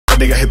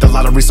nigga hit the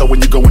lottery, so when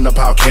you going up,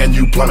 how can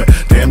you plummet?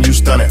 Damn, you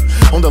stun it.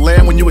 On the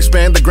land, when you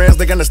expand the grands,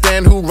 they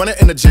understand who run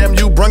it. In the jam,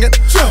 you brung it.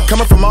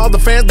 Coming from all the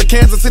fans, the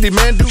Kansas City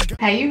man do.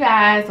 Hey you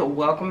guys,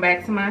 welcome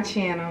back to my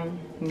channel.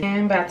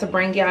 I'm about to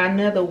bring y'all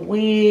another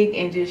wig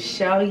and just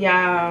show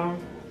y'all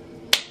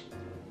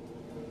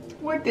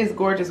what this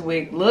gorgeous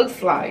wig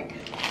looks like.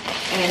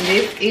 And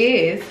this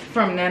is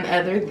from none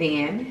other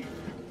than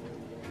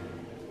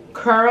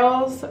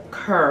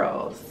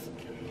CurlsCurls.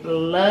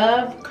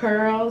 Love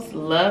curls,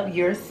 love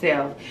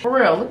yourself. For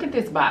real, look at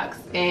this box.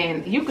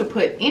 And you could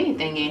put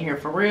anything in here,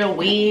 for real.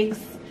 Wigs,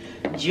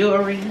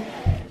 jewelry,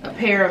 a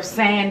pair of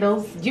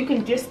sandals. You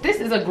can just, this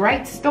is a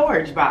great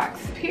storage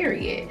box,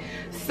 period.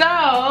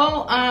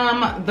 So,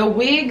 the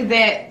wig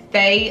that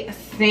they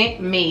sent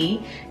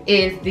me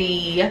is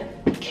the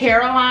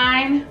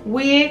Caroline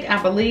wig.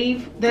 I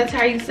believe that's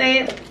how you say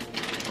it.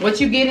 What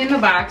you get in the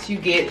box, you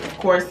get, of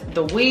course,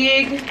 the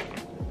wig.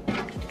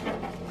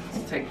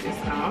 Let's take this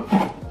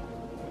off.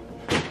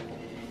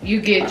 You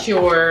get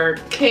your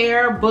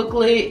care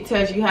booklet,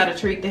 tells you how to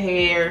treat the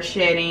hair,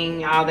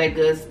 shedding, all that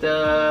good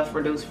stuff,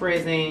 reduce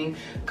frizzing,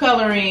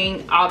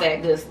 coloring, all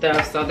that good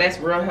stuff. So that's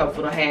real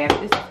helpful to have.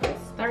 This is a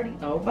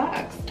 $30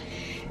 box.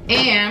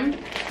 And,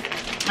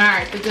 all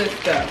right, the good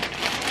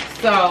stuff.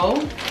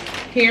 So,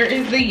 here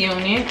is the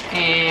unit,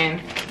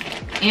 and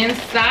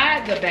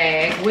inside the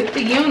bag with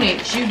the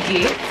unit you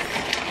get,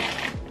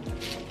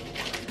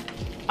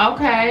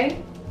 okay,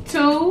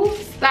 2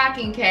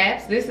 stocking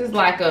caps. This is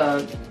like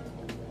a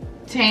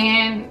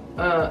tan,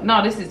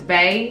 no, this is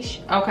beige.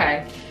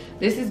 Okay,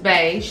 this is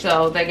beige,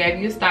 so they gave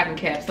you a stocking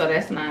cap, so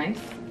that's nice.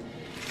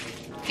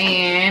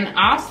 And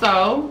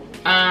also,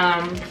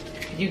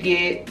 you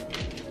get,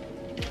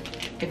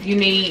 if you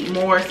need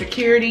more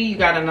security, you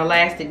got an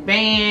elastic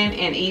band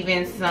and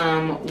even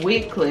some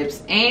wig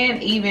clips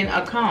and even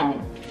a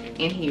comb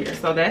in here.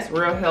 So that's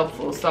real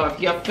helpful. So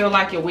if you feel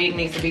like your wig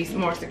needs to be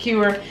more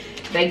secure,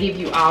 they give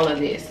you all of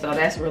this. So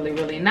that's really,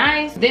 really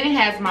nice. Then it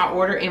has my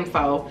order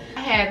info.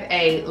 I have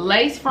a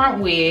lace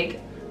front wig,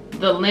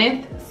 the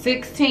length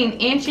 16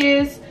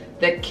 inches,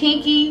 the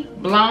kinky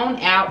blown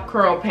out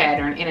curl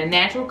pattern in a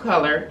natural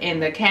color, and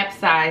the cap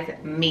size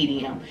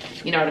medium.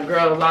 You know, the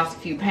girl lost a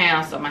few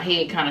pounds, so my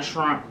head kind of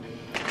shrunk.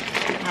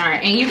 All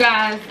right, and you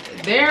guys,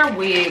 their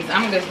wigs,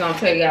 I'm just gonna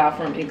tell y'all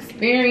from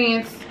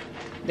experience,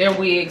 their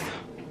wigs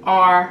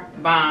are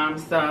bomb.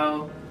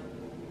 So,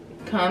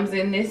 comes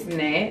in this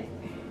net,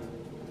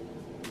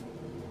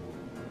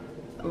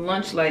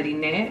 lunch lady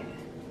net.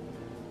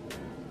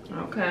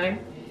 Okay,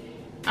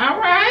 all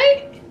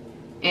right.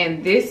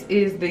 And this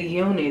is the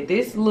unit.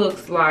 This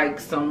looks like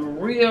some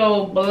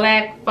real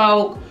black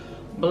folk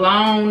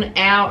blown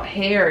out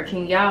hair.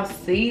 Can y'all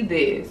see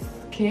this?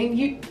 Can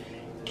you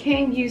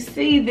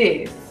see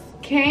this?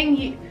 Can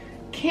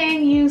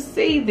you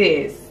see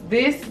this?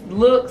 This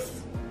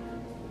looks,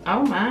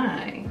 oh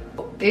my.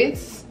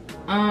 It's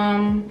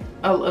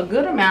a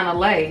good amount of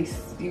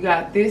lace. You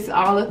got this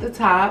all at the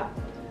top.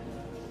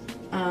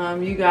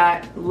 You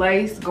got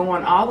lace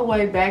going all the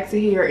way back to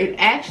here. It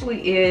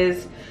actually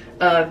is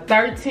a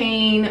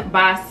 13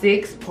 by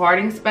 6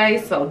 parting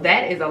space, so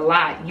that is a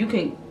lot. You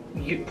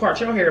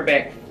part your hair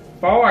back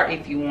far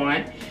if you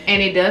want.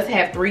 And it does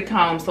have 3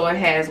 combs, so it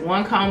has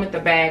 1 comb at the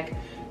back,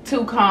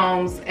 2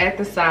 combs at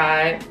the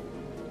side,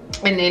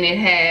 and then it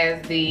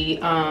has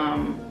the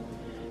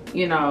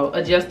you know,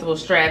 adjustable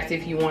straps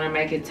if you want to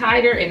make it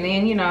tighter. And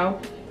then, you know,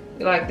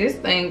 like, this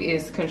thing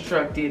is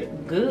constructed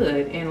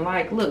good. And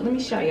like, look, let me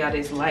show y'all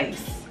this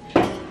lace.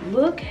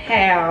 Look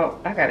how,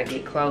 I gotta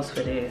get close for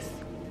this.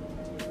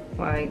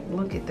 Like,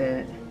 look at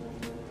that.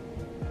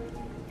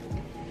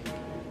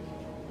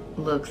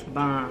 Looks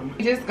bomb.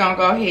 We're just gonna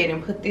go ahead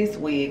and put this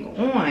wig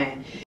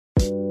on.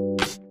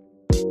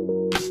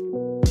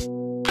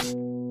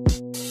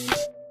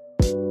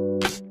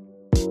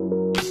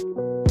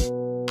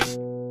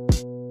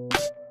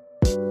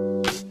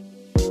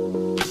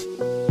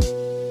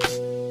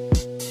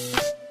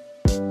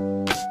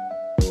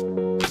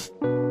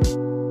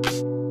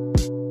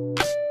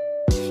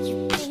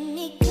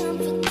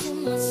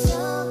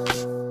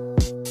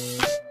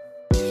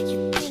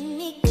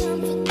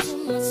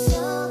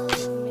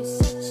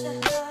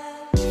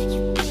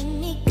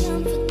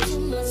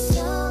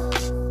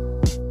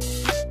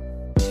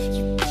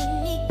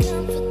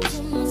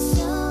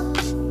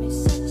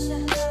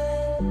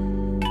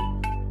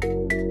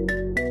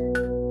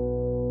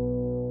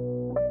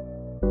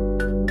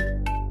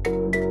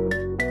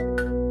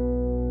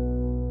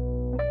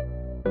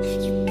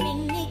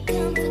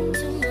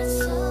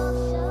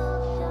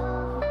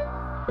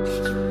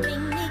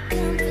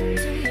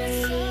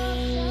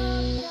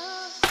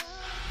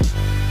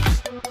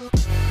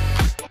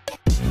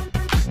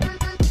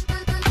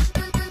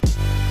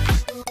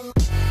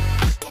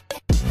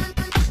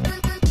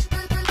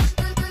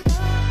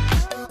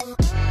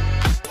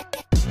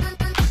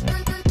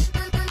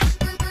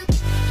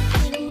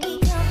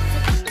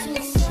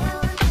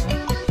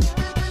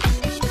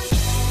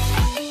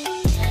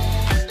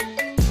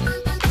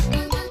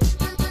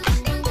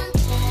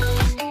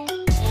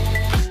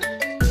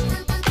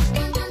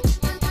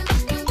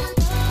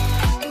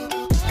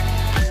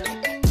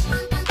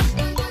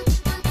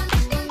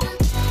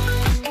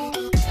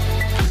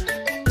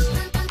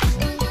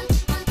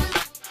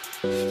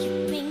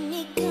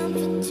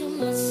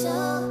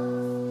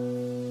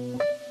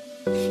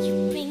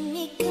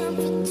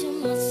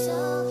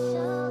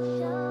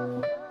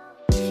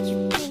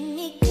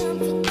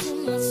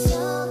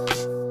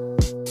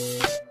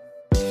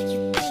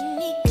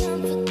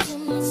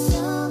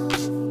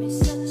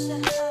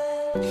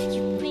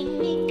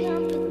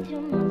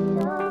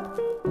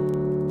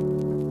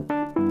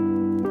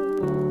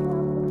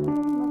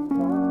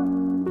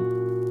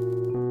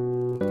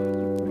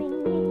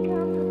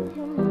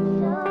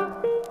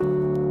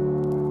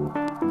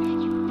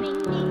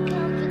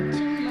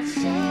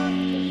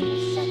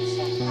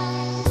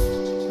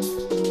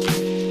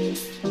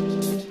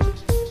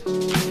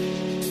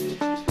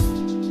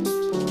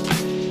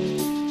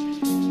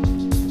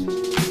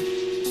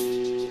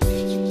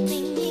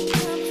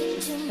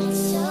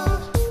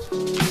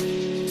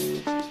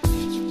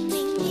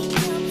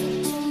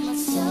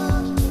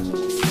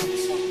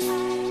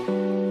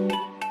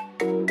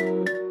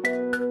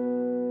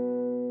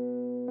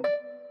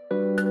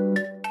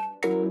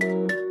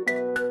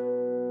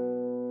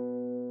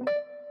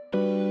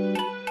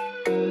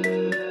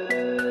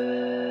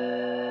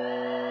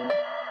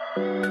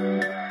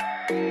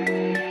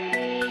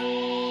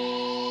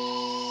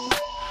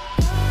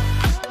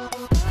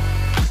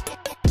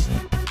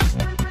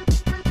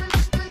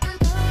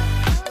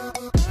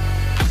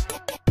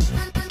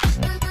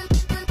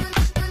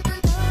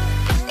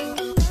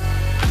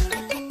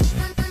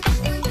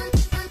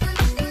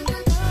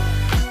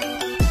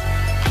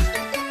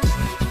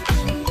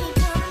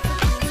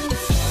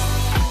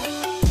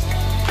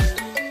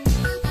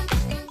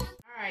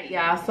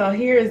 y'all, so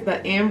here is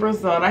the end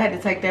result. I had to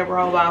take that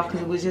roll off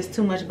because it was just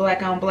too much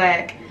black on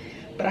black.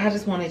 But I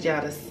just wanted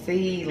y'all to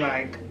see,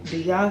 like, do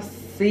y'all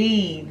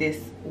see this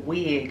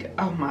wig?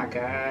 Oh my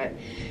God.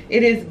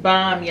 It is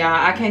bomb, y'all.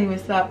 I can't even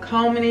stop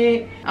combing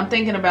it. I'm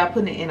thinking about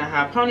putting it in a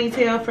high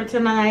ponytail for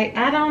tonight.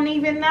 I don't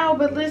even know,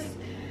 but let's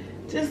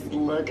just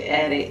look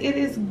at it. It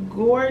is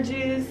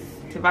gorgeous.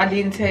 If I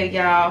didn't tell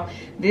y'all,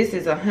 this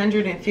is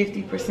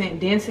 150%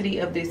 density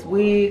of this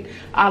wig.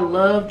 I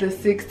love the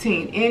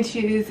 16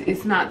 inches.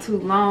 It's not too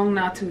long,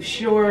 not too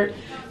short.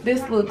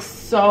 This looks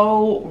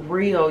so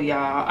real,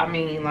 y'all. I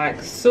mean,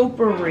 like,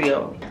 super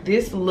real.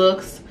 This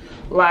looks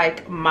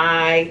like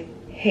my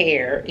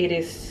hair. It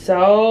is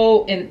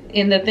so,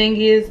 and the thing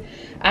is,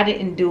 I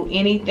didn't do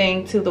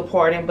anything to the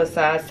parting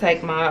besides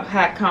take my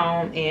hot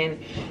comb and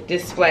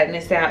just flatten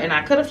this out. And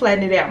I could have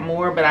flattened it out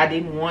more, but I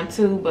didn't want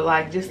to. But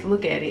like, just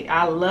look at it.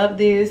 I love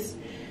this,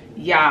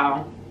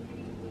 y'all.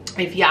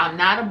 If y'all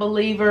not a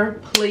believer,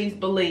 please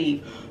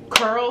believe.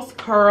 Curls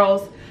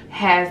Curls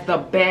has the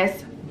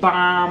best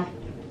bomb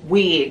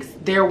wigs.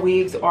 Their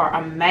wigs are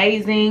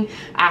amazing.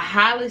 I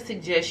highly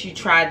suggest you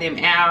try them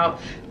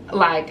out.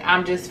 Like,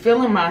 I'm just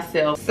feeling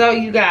myself. So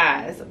you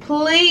guys,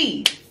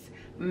 please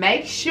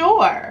make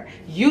sure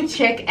you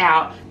check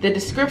out the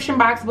description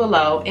box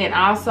below, and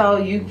also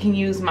you can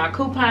use my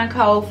coupon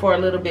code for a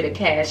little bit of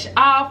cash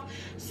off.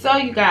 So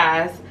you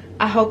guys,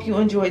 I hope you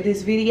enjoyed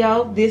this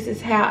video. This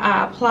is how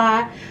I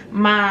apply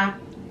my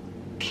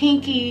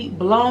kinky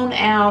blown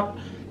out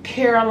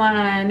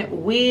Caroline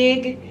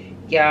wig.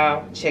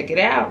 Y'all check it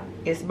out.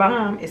 It's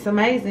bomb. It's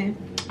amazing.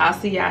 I'll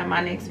see y'all in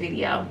my next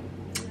video.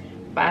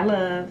 Bye,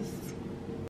 loves.